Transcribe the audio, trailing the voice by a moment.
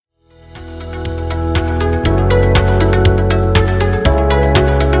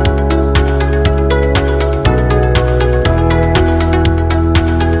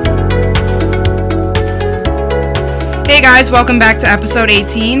guys, welcome back to episode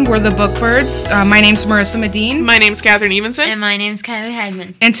 18. We're the Bookbirds. My name's Marissa Medine. My name's Catherine Evenson. And my name's Kylie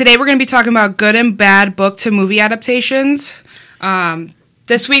Hagman. And today we're going to be talking about good and bad book to movie adaptations.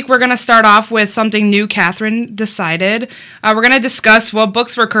 This week we're going to start off with something new Catherine decided. We're going to discuss what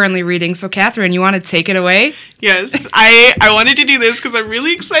books we're currently reading. So Catherine, you want to take it away? Yes, I wanted to do this because I'm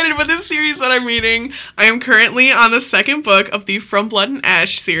really excited about this series that I'm reading. I am currently on the second book of the From Blood and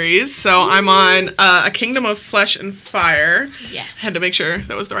Ash series. So I'm on A Kingdom of Flesh and Fire. Yes. Had to make sure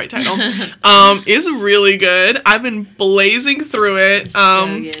that was the right title. It's really good. I've been blazing through it. So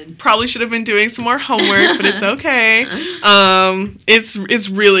good. Probably should have been doing some more homework, but it's okay. It's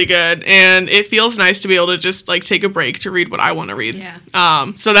really good, and it feels nice to be able to just like take a break to read what I want to read.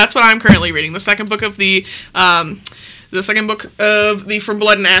 Yeah. So that's what I'm currently reading. The second book of the From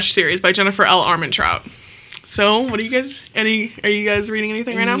Blood and Ash series by Jennifer L. Armentrout. So, what are you guys? Are you guys reading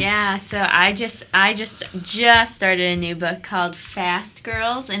anything right now? Yeah. So I just started a new book called Fast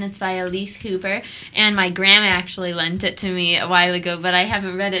Girls, and it's by Elise Hooper. And my grandma actually lent it to me a while ago, but I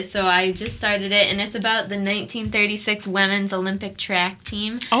haven't read it, so I just started it. And it's about the 1936 women's Olympic track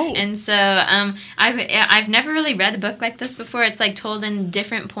team. Oh. And so I've never really read a book like this before. It's like told in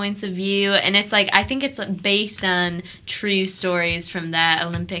different points of view, and it's like I think it's based on true stories from that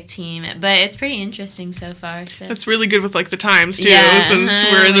Olympic team. But it's pretty interesting so far. So. That's really good with like the times too, Yeah, since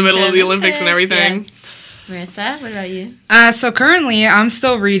we're in the middle of the Olympics and everything. Yeah. Marissa, what about you? So currently I'm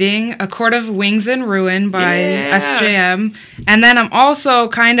still reading A Court of Wings and Ruin by SJM. And then I'm also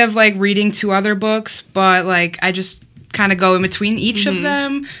kind of like reading two other books, but like I just kind of go in between each of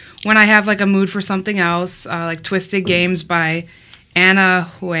them when I have like a mood for something else, like Twisted Games by Anna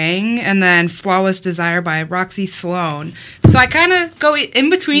Huang, and then Flawless Desire by Roxy Sloan. So I kind of go in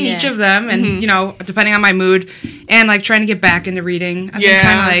between each of them, and, you know, depending on my mood, and, like, trying to get back into reading. I've been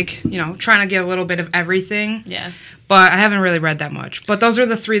kind of, like, you know, trying to get a little bit of everything. Yeah. But I haven't really read that much. But those are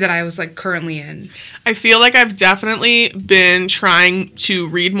the three that I was, like, currently in. I feel like I've definitely been trying to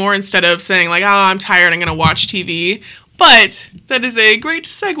read more instead of saying, like, oh, I'm tired, I'm going to watch TV. But that is a great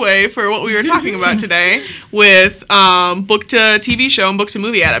segue for what we were talking about today with book to TV show and book to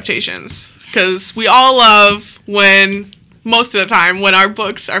movie adaptations. Because we all love when, most of the time, when our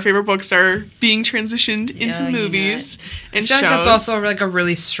favorite books are being transitioned into movies and shows. I feel like that's also like a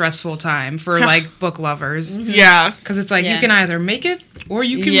really stressful time for like book lovers. Yeah. Because it's like you can either make it or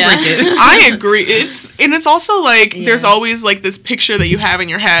you can break it. I agree. It's also like there's always like this picture that you have in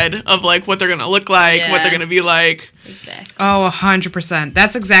your head of like what they're going to look like, what they're going to be like. Exactly. Oh, 100%.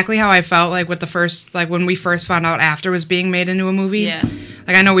 That's exactly how I felt like with the first, like when we first found out After was being made into a movie. Yeah.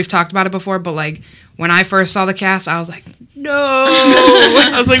 Like I know we've talked about it before, but like when I first saw the cast, I was like, no.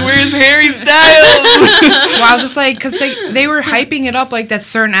 I was like, where's Harry Styles? Well, I was just like, because they were hyping it up like that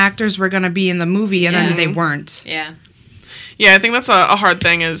certain actors were going to be in the movie, and then they weren't. Yeah. Yeah, I think that's a hard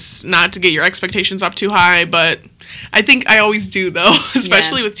thing, is not to get your expectations up too high, but I think I always do, though,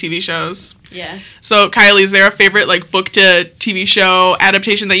 especially with TV shows. Yeah. So, Kylie, is there a favorite, like, book to TV show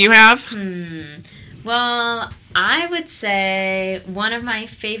adaptation that you have? Well, I would say one of my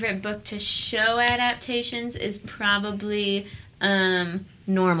favorite book to show adaptations is probably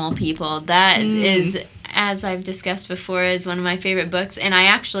Normal People. That is, as I've discussed before, is one of my favorite books, and I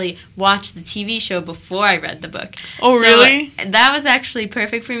actually watched the TV show before I read the book. Oh, so really? That was actually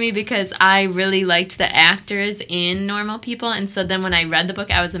perfect for me because I really liked the actors in Normal People, and so then when I read the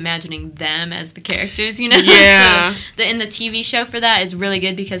book, I was imagining them as the characters, you know? Yeah. So in the TV show for that is really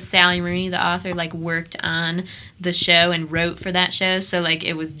good because Sally Rooney, the author, like worked on the show and wrote for that show, so like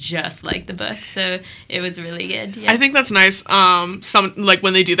it was just like the book, so it was really good. Yeah. I think that's nice. Some like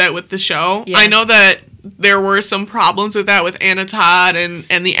when they do that with the show. Yeah. I know that there were some problems with that with Anna Todd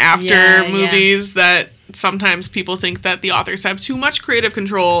and the After movies that sometimes people think that the authors have too much creative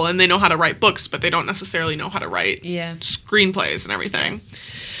control and they know how to write books, but they don't necessarily know how to write screenplays and everything.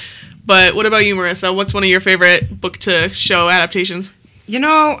 But what about you, Marissa? What's one of your favorite book to show adaptations? You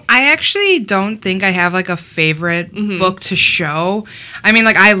know, I actually don't think I have, like, a favorite book to show. I mean,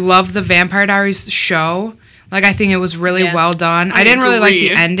 like, I love the Vampire Diaries show. Like, I think it was really well done. I didn't really like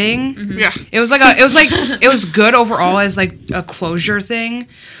the ending. Yeah. It was good overall as, like, a closure thing.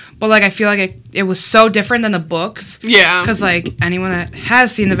 But, like, I feel like it was so different than the books. Yeah. Because, like, anyone that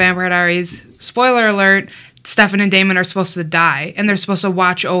has seen the Vampire Diaries, spoiler alert, Stefan and Damon are supposed to die, and they're supposed to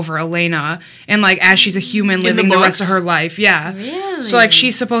watch over Elena, and like as she's a human living the rest of her life. Yeah. Really? So like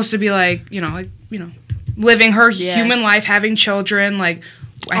she's supposed to be like, living her human life, having children. Like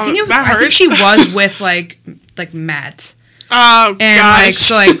I think she was with like Matt. Oh, and gosh. like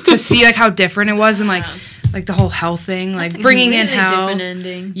so like to see like how different it was, and like the whole hell thing, like bringing in hell. Different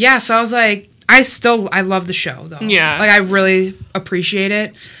ending. Yeah. So I was like, I love the show though. Yeah. Like I really appreciate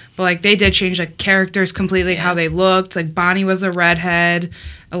it. But like they did change like characters completely, like, how they looked. Like Bonnie was a redhead,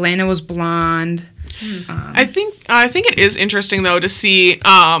 Elena was blonde. I think it is interesting though to see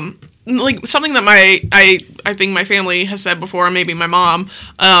like something that I think my family has said before, or maybe my mom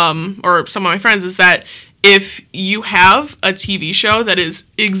or some of my friends, is that if you have a TV show that is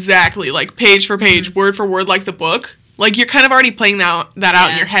exactly like page for page, word for word like the book, like you're kind of already playing that out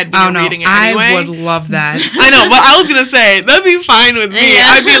in your head when you're reading it anyway. I would love that. I know, but I was gonna say that'd be fine with me. Yeah.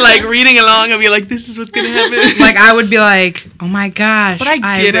 I'd be like reading along. I'd be like, this is what's gonna happen. Like I would be like, oh my gosh, But I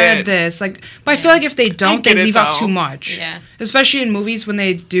get read it. this. Like, but I feel like if they don't, they get it, leave out though. too much. Yeah. Especially in movies when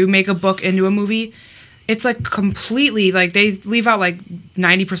they do make a book into a movie, it's like completely like they leave out like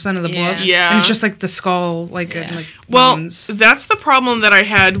 90% of the Yeah. book. Yeah. And it's just like the skull, like Yeah. and, like Well, bones. that's the problem that I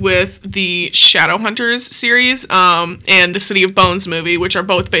had with the Shadowhunters series and the City of Bones movie, which are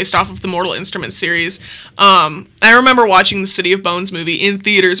both based off of the Mortal Instruments series. I remember watching the City of Bones movie in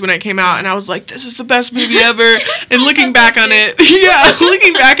theaters when it came out, and I was like, this is the best movie ever. And looking back on it,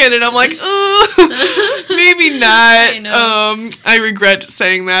 looking back at it, I'm like, maybe not. I know. I regret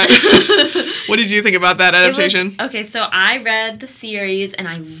saying that. What did you think about that adaptation? Okay, so I read the series and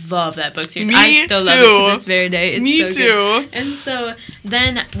I love that book series. Me I still love it too. to this very day. It's Me so too. good. And so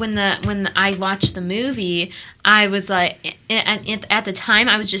then when I watched the movie, I was like, at the time,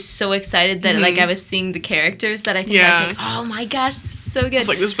 I was just so excited that like I was seeing the characters that I think I Yeah. was like, oh my gosh, this is so good. It's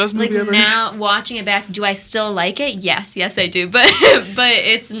like this best movie like ever. now watching it back, do I still like it? Yes, I do. But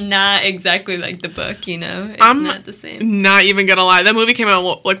it's not exactly like the book, you know. It's I'm not the same. Not even gonna lie, that movie came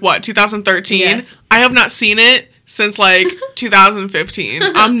out like what, 2013? Yeah. I have not seen it since like 2015.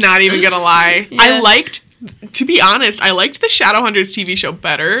 I'm not even gonna lie. Yeah. To be honest, I liked the Shadowhunters TV show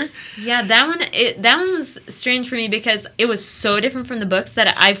better. Yeah, that one was strange for me because it was so different from the books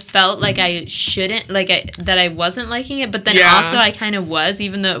that I felt like I shouldn't that I wasn't liking it, but then Yeah. also I kind of was,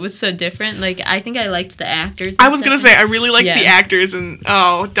 even though it was so different. Like I think I liked the actors. I was gonna say I really liked Yeah. the actors and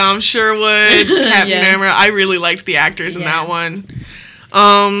Dom Sherwood, Captain Yeah. Amber. I really liked the actors in Yeah. that one.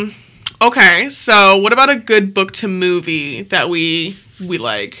 Okay, so what about a good book to movie that we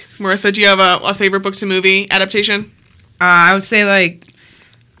like? Marissa, do you have a favorite book to movie adaptation? I would say like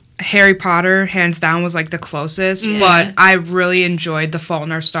Harry Potter, hands down, was like the closest. Yeah. But I really enjoyed the Fault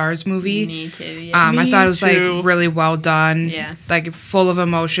in Our Stars movie. Me too. Yeah. I Me thought it was too. like really well done. Yeah. Like full of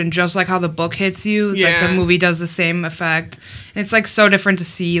emotion, just like how the book hits you. Like Yeah. the movie does the same effect. And it's like so different to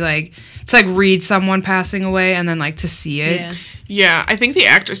see like to like read someone passing away and then like to see it. Yeah. Yeah, I think the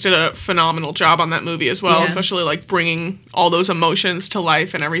actors did a phenomenal job on that movie as well, Yeah. especially like bringing all those emotions to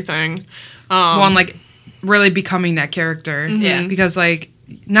life and everything. One like really becoming that character. Yeah. Because like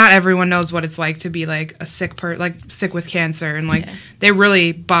not everyone knows what it's like to be like a sick sick with cancer, and like Yeah. they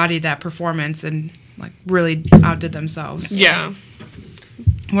really bodied that performance and like really outdid themselves. Yeah.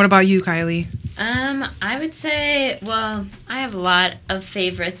 What about you, Kylie? I would say, well, I have a lot of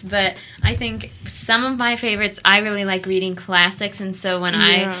favorites, but I think some of my favorites, I really like reading classics, and so when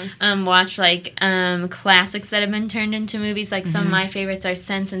I watch like classics that have been turned into movies, like some of my favorites are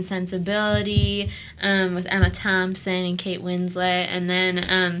Sense and Sensibility with Emma Thompson and Kate Winslet, and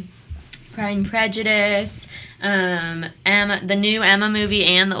then Pride and Prejudice, the new Emma movie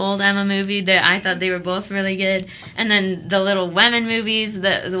and the old Emma movie, that I thought they were both really good, and then the Little Women movies,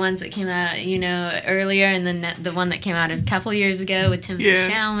 the ones that came out earlier, and then the one that came out a couple years ago with Timothy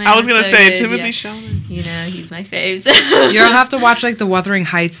Chalamet. I was gonna So say good, Timothy yeah. Chalamet. You know, he's my faves. You'll have to watch like the Wuthering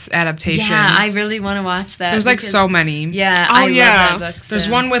Heights adaptations. Yeah, I really want to watch that. There's like because- so many. Yeah, Oh, I yeah. love that book. There's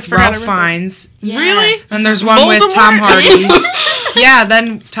so. one with Forgot Ralph about that. Fiennes. Yeah. Really? And there's one with Voldemort? Tom Hardy. Yeah,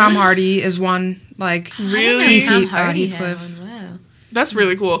 then Tom Hardy is one like I didn't know Really? Tom Heath- Hardy had Heathcliff. one. Wow. That's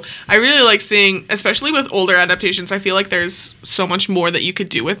really cool. I really like seeing, especially with older adaptations, I feel like there's so much more that you could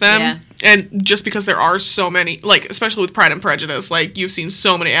do with them. Yeah. And just because there are so many, like, especially with Pride and Prejudice, like, you've seen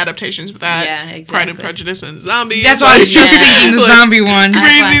so many adaptations with that. Yeah, Pride and exactly. Prejudice and Zombies. That's why I was just Yeah. thinking the Like, zombie one. I've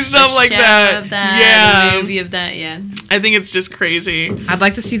Crazy watched stuff the like show that. Of that. Yeah. The movie of that. Yeah. I think it's just crazy. I'd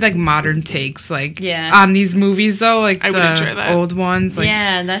like to see like modern takes like Yeah. on these movies though, like I would enjoy that. the old ones. Like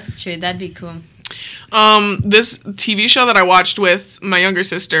Yeah, that's true. That'd be cool. This TV show that I watched with my younger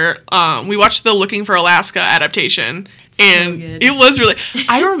sister, we watched the Looking for Alaska adaptation. so And good. it was really,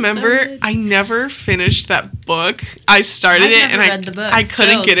 I remember good. I never finished that book. I started I've it never and read the book. I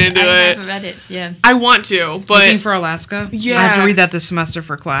couldn't still. get into I it. haven't read it. Yeah. I want to, but Looking for Alaska. Yeah. I have to read that this semester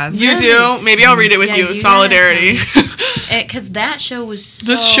for class. you do. Maybe I'll read it with Yeah, you. you Solidarity. Because that show was so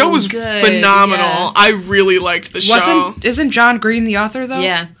This show was good. phenomenal. Yeah. I really liked the show. Isn't John Green the author though?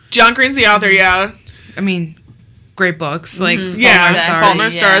 Yeah. John Green's the author, yeah. I mean, great books, like Yeah, Fault in Our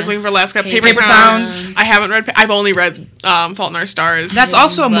Stars, Looking for Alaska, Paper Towns. I haven't read. I've only read Fault in Our Stars. That's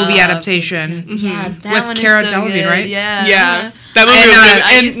also a movie adaptation. Yeah, that with one Cara is so Delevingne, good. right? Yeah. That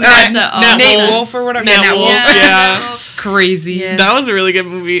movie was good. Nat Nate Wolf or whatever. Nat Wolf. Yeah. Crazy. Yeah. That was a really good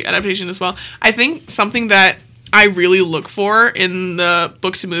movie adaptation as well. I think something that I really look for in the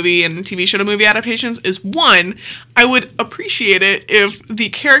book to movie and TV show to movie adaptations is, one, I would appreciate it if the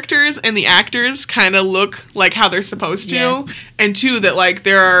characters and the actors kind of look like how they're supposed to, Yeah. and two, that like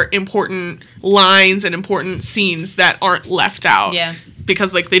there are important lines and important scenes that aren't left out Yeah.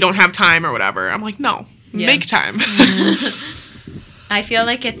 because like they don't have time or whatever. I'm like, no, Yeah. make time. I feel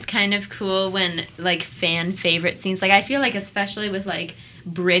like it's kind of cool when, like, fan favorite scenes, like, I feel like especially with, like,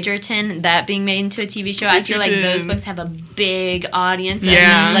 Bridgerton, that being made into a TV show, I feel like those books have a big audience,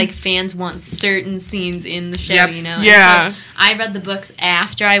 Yeah. and, like, fans want certain scenes in the show, Yep. you know? And Yeah. so I read the books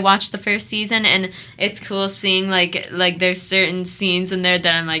after I watched the first season, and it's cool seeing, like there's certain scenes in there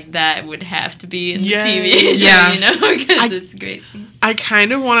that I'm like, that would have to be in the TV show, Yeah. you know? Because it's a great scene. I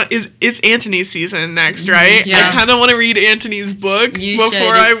kind of want to. It's Antony's season next, right? Yeah. I kind of want to read Antony's book You before should.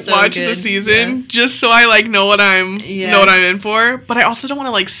 I It's so watch good. the season, just so I like know what I'm in for. But I also don't want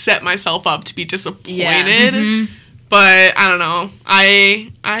to like set myself up to be disappointed. Yeah. But I don't know.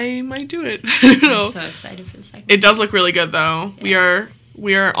 I might do it. I don't know. I'm so excited for the second It does look really good though.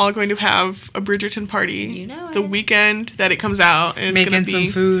 We are all going to have a Bridgerton party You know the it. weekend that it comes out, and it's gonna Making be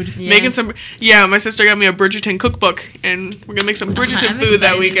some food. Yeah. making some. Yeah, my sister got me a Bridgerton cookbook, and we're gonna make some Bridgerton I'm food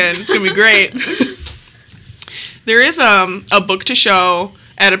that excited. weekend. It's gonna be great. There is a book to show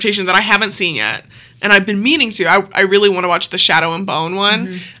adaptation that I haven't seen yet, and I've been meaning to. I really want to watch the Shadow and Bone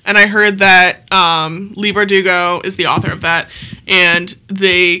one, and I heard that Leigh Bardugo is the author of that, and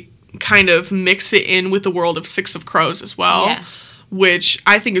they kind of mix it in with the world of Six of Crows as well. Yes. Which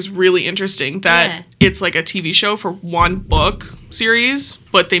I think is really interesting that Yeah. it's like a TV show for one book series,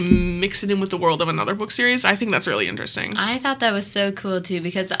 but they mix it in with the world of another book series. I think that's really interesting. I thought that was so cool too,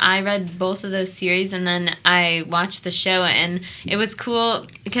 because I read both of those series and then I watched the show, and it was cool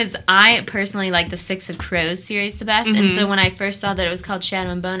because I personally like the Six of Crows series the best. And so when I first saw that it was called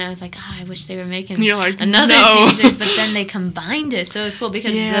Shadow and Bone, I was like, oh, I wish they were making You're like, another no. TV series. But then they combined it, so it was cool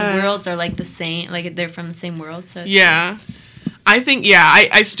because Yeah. the worlds are like the same, like they're from the same world. So it's Yeah. I think,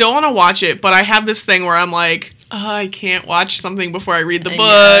 I still want to watch it, but I have this thing where I'm like, oh, I can't watch something before I read the book.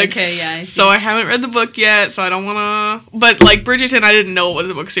 Yeah, okay, yeah. I see. So I haven't read the book yet, so I don't want to. But like Bridgerton, I didn't know it was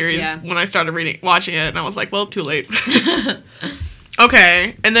a book series Yeah. when I started watching it, and I was like, well, too late.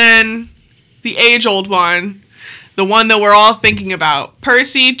 Okay, and then the age-old one, the one that we're all thinking about,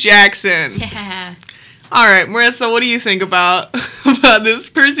 Percy Jackson. Yeah. All right, Marissa, what do you think about this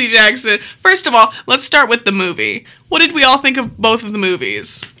Percy Jackson? First of all, let's start with the movie. What did we all think of both of the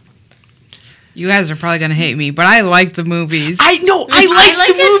movies? You guys are probably gonna hate me, but I like the movies. I liked like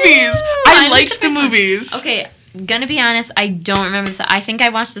the it movies. too. I like liked the first one. movies. Okay, gonna be honest, I don't remember this. I think I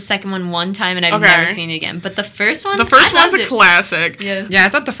watched the second one time and I've Okay. never seen it again. But the first one, The first I one's a loved it. classic. Yeah. Yeah, I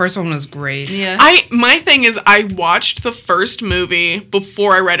thought the first one was great. Yeah. My thing is I watched the first movie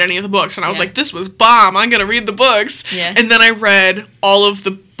before I read any of the books, and I was Yeah. like, this was bomb. I'm gonna read the books. Yeah. And then I read all of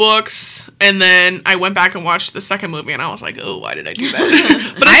the books, and then I went back and watched the second movie, and I was like, oh, why did I do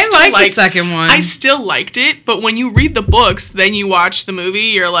that? But I still like the second one. I still liked it, but when you read the books, then you watch the movie,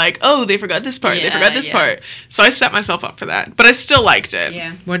 you're like, oh, they forgot this part, they Yeah, forgot this yeah. part. So I set myself up for that, but I still liked it.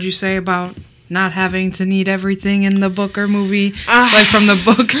 Yeah. What'd you say about not having to need everything in the book or movie, Ah. like from the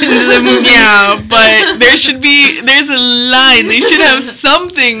book into the movie? Yeah, but there's a line. They should have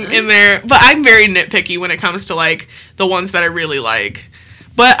something in there. But I'm very nitpicky when it comes to like the ones that I really like.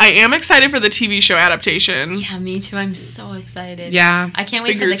 But I am excited for the TV show adaptation. Yeah, me too. I'm so excited. Yeah. I can't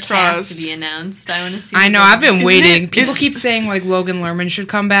wait Fingers for the cast crossed. to be announced. I want to see. I know. I've been Isn't waiting. it- People is- keep saying like Logan Lerman should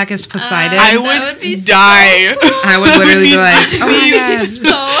come back as Poseidon. I That would, would be so die. I would literally be like, oh my Disease. god.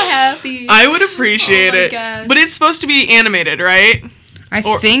 so happy. I would appreciate Oh my it. gosh. But it's supposed to be animated, right? I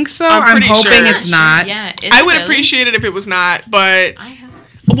Or- think so. I'm I'm pretty hoping sure. it's not. Yeah. Is I it would really? appreciate it if it was not, but I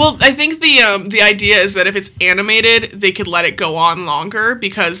hope. well, I think the idea is that if it's animated, they could let it go on longer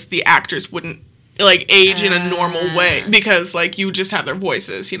because the actors wouldn't like age in a normal way because like you just have their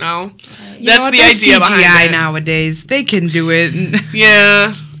voices, you know. You That's know what? the There's idea CGI behind it. nowadays. They can do it.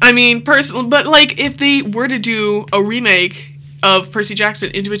 Yeah, I mean, personally, but like if they were to do a remake of Percy Jackson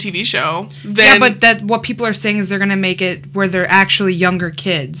into a TV show, then Yeah, but that what people are saying is they're gonna make it where they're actually younger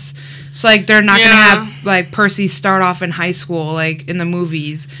kids. So like they're not Yeah. gonna have like Percy start off in high school like in the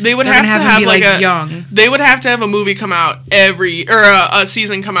movies. they would They're have gonna to him have be like a young. They would have to have a movie come out a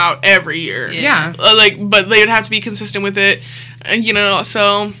season come out every year. Yeah. But they would have to be consistent with it, you know.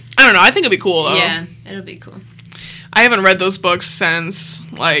 So I don't know. I think it'd be cool though. Yeah, it'll be cool. I haven't read those books since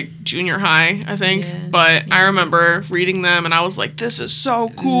like junior high, I think. Yeah, but yeah. I remember reading them and I was like, this is so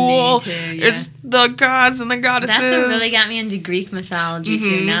cool. Me too, yeah. It's the gods and the goddesses. That's what really got me into Greek mythology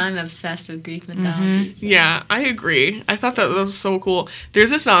too. Now I'm obsessed with Greek mythology. So. Yeah, I agree. I thought that was so cool. There's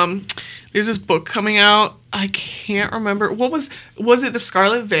this book coming out. I can't remember. What was it? The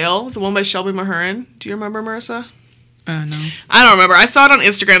Scarlet Veil, the one by Shelby Mahurin. Do you remember, Marissa? No. I don't remember. I saw it on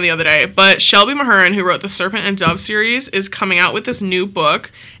Instagram the other day. But Shelby Mahurin, who wrote the Serpent and Dove series, is coming out with this new book,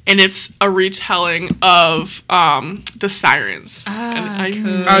 and it's a retelling of the Sirens. Cool.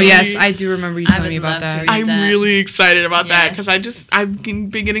 Oh yes, I do remember you I telling would me about love to that. read I'm that. really excited about that Yeah. because I've been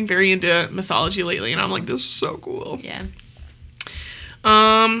getting very into mythology lately, and I'm like, this is so cool. Yeah.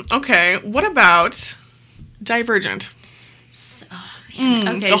 Okay, what about Divergent?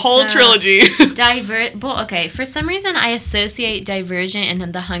 Okay, the whole so trilogy. Okay, for some reason I associate Divergent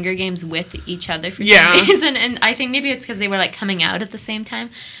and the Hunger Games with each other for Yeah. some reason, and I think maybe it's because they were like coming out at the same time.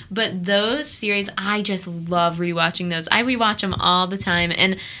 But those series, I just love rewatching those. I rewatch them all the time,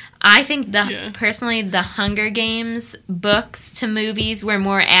 and I think personally the Hunger Games books to movies were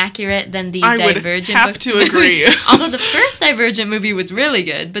more accurate than the I would Divergent have books to movies. agree. Although the first Divergent movie was really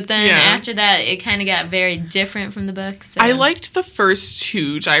good, but then Yeah. after that it kind of got very different from the books. So. I liked the first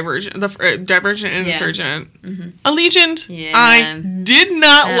two Divergent, Divergent and Yeah. Insurgent. Allegiant, Yeah. I did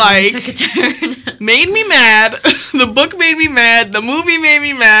not That like. one took a turn. Made me mad. The book made me mad. The movie made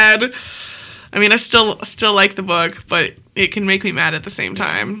me mad. I mean, I still like the book, but it can make me mad at the same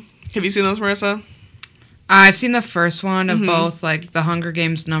time. Have you seen those, Marissa? I've seen the first one Mm-hmm. of both, like the Hunger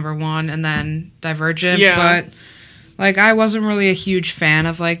Games #1 and then Divergent. Yeah. But like I wasn't really a huge fan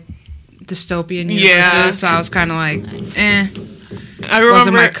of like dystopian universes, Yeah. so I was kind of like, I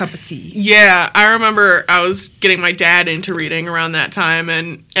wasn't my remember. cup of tea. Yeah, I remember I was getting my dad into reading around that time,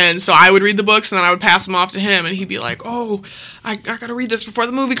 and so I would read the books and then I would pass them off to him, and he'd be like, "Oh, I gotta read this before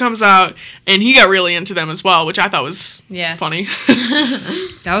the movie comes out," and he got really into them as well, which I thought was funny.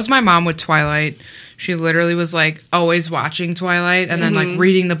 That was my mom with Twilight. She literally was like always watching Twilight and then like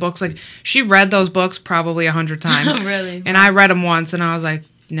reading the books. Like she read those books probably 100 times. Really? And I read them once and I was like,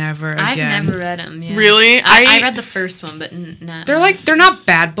 never again. I've never read them. Yeah. Really? I read the first one, but not. They're not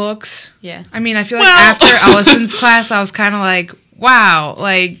bad books. Yeah. I mean, I feel like Well- after Ellison's class, I was kind of like, wow,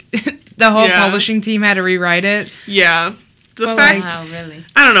 like the whole Yeah. publishing team had to rewrite it. Yeah. The But, fact, Wow, really?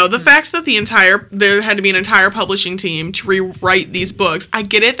 I don't know, the fact that there had to be an entire publishing team to rewrite these books, I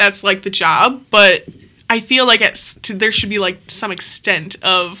get it, that's like the job, but I feel like there should be like some extent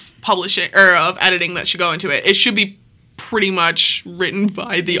of publishing or of editing that should go into it. It should be pretty much written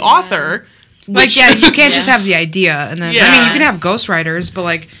by the author. Like, yeah, you can't just have the idea and then, I mean, Yeah. you can have ghostwriters, but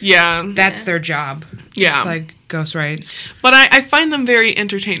like, Yeah. that's their job. Yeah. Just like ghostwrite. But I find them very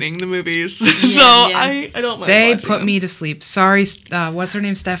entertaining, the movies. So yeah. I don't mind They watching put them. me to sleep. Sorry, what's her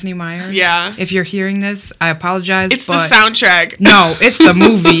name? Stephanie Meyer? Yeah. If you're hearing this, I apologize. It's the but soundtrack. No, it's the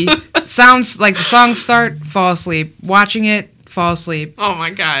movie. Sounds like the songs start, fall asleep. Watching it, fall asleep. Oh my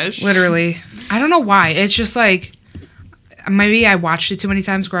gosh. Literally. I don't know why. It's just like, maybe I watched it too many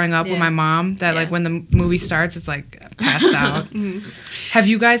times growing up with Yeah. my mom that like when the movie starts, it's like passed out. Have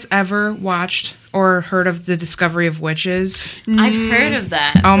you guys ever watched or heard of The Discovery of Witches? I've heard of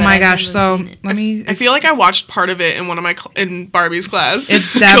that. Oh but my I've gosh. never So seen it. let me. I feel like I watched part of it in one of my in Barbie's class.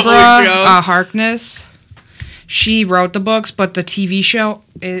 It's a couple Deborah weeks ago. Harkness. She wrote the books, but the TV show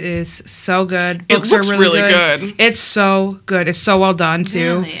it is so good. Books looks are really really good. good. It's so good. It's so well done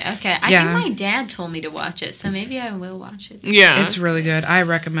too. Really? Okay. I Yeah. think my dad told me to watch it, so maybe I will watch it. Yeah. It's really good. I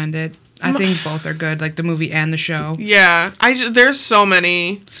recommend it. I think both are good, like the movie and the show. Yeah. There's so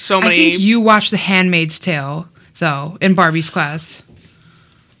many. I think you watched The Handmaid's Tale though in Barbie's class.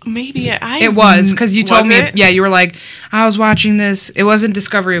 Maybe It was because you told Was me. it? Yeah, you were like, I was watching this. It wasn't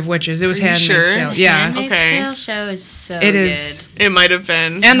Discovery of Witches. It was Are you Handmaid's sure? Tale. The Yeah, Handmaid's Okay. Tale show is so it is. It might have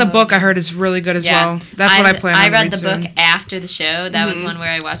been. And the So book I heard is really good as well. That's what I plan on I read reading the soon. book after the show. That Mm-hmm. was one where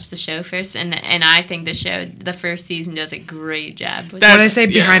I watched the show first, and I think the first season does a great job with What it. did I say?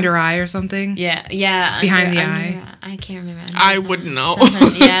 yeah. Behind her eye or something? Yeah. Behind the eye. I can't remember. I wouldn't know.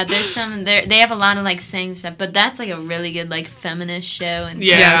 Yeah, there's some. They have a lot of like saying stuff, but that's like a really good like feminist show, and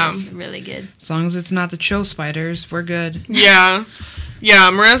Yeah. it's really good. As long as it's not the Chill Spiders, we're good. Yeah. Yeah,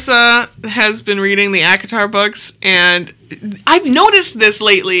 Marissa has been reading the ACOTAR books, and I've noticed this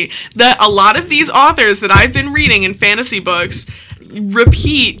lately, that a lot of these authors that I've been reading in fantasy books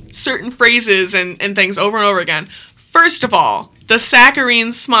repeat certain phrases and things over and over again. First of all, the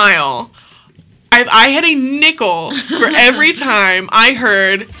saccharine smile. I had a nickel for every time I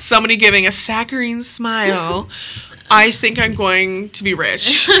heard somebody giving a saccharine smile. I think I'm going to be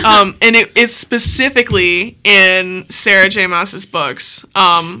rich. And it's specifically in Sarah J. Maas's books.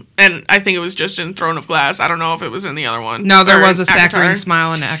 And I think it was just in Throne of Glass. I don't know if it was in the other one. No, there was a ACOTAR. saccharine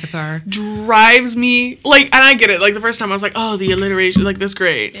smile in ACOTAR. Drives me, like, and I get it. Like, the first time I was like, oh, the alliteration, like, this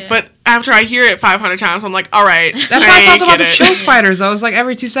great. Yeah. But after I hear it 500 times, I'm like, all right. That's how I felt about the chill chill. spiders. I was like,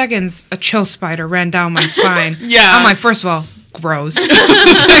 every 2 seconds, a chill spider ran down my spine. Yeah. I'm like, first of all, gross.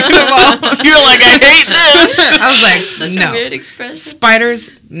 Second of all, you're like, I hate this. I was like, Such no. a weird expression. Spiders,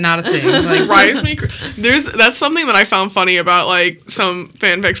 not a thing. Like, Drives me. That's something that I found funny about like some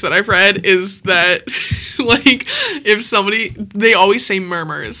fanfics that I've read is that like if somebody they always say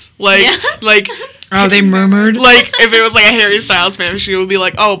murmurs like oh, they murmured. like if it was like a Harry Styles fan, she would be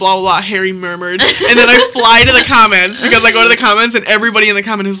like, oh blah blah blah, Harry murmured, and then I fly to the comments because I go to the comments and everybody in the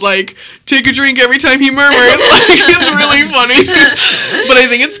comment is like, take a drink every time he murmurs. Like it's really funny. But I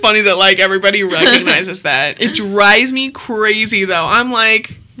think it's funny that like everybody recognizes that. It drives me crazy though. I'm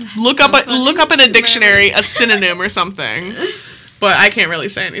like, look up in a dictionary a synonym or something. But I can't really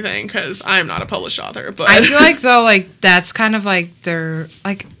say anything because I'm not a published author. But I feel like though, like that's kind of like their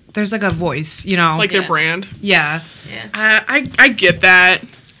like. There's like a voice, you know. like Yeah. their brand. Yeah. Yeah. I get that.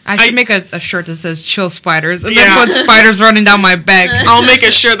 I should make a shirt that says "Chill Spiders" and Yeah. then put spiders running down my back. I'll make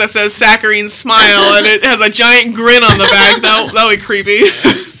a shirt that says saccharine smile and it has a giant grin on the back. That'll be creepy.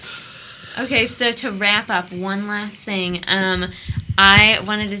 Okay, so to wrap up, one last thing. I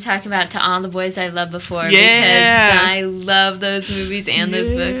wanted to talk about To All the Boys I Loved Before Yeah. because I love those movies and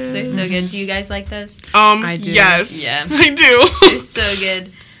those books. They're so good. Do you guys like those? I do. Yes. Yeah. I do. They're so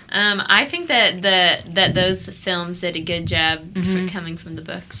good. I think that those films did a good job for coming from the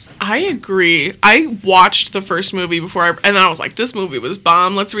books. I agree. I watched the first movie before and I was like, this movie was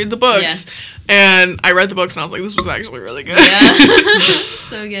bomb. Let's read the books. And I read the books and I was like, this was actually really good. Yeah.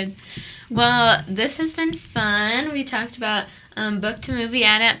 So good. Well, this has been fun. We talked about book to movie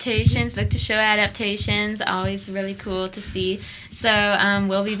adaptations, book to show adaptations. Always really cool to see. So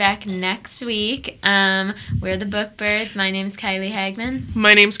we'll be back next week. We're the Book Birds. My name's Kylie Hagman.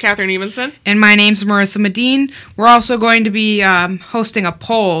 My name's Catherine Evenson. And my name's Marissa Medine. We're also going to be hosting a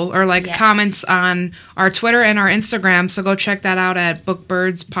poll or like Yes. comments on our Twitter and our Instagram. So go check that out at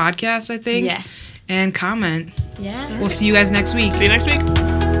Bookbirds Podcast, I think. Yes. And comment. Yeah. We'll see you guys next week. See you next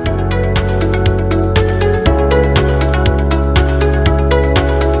week.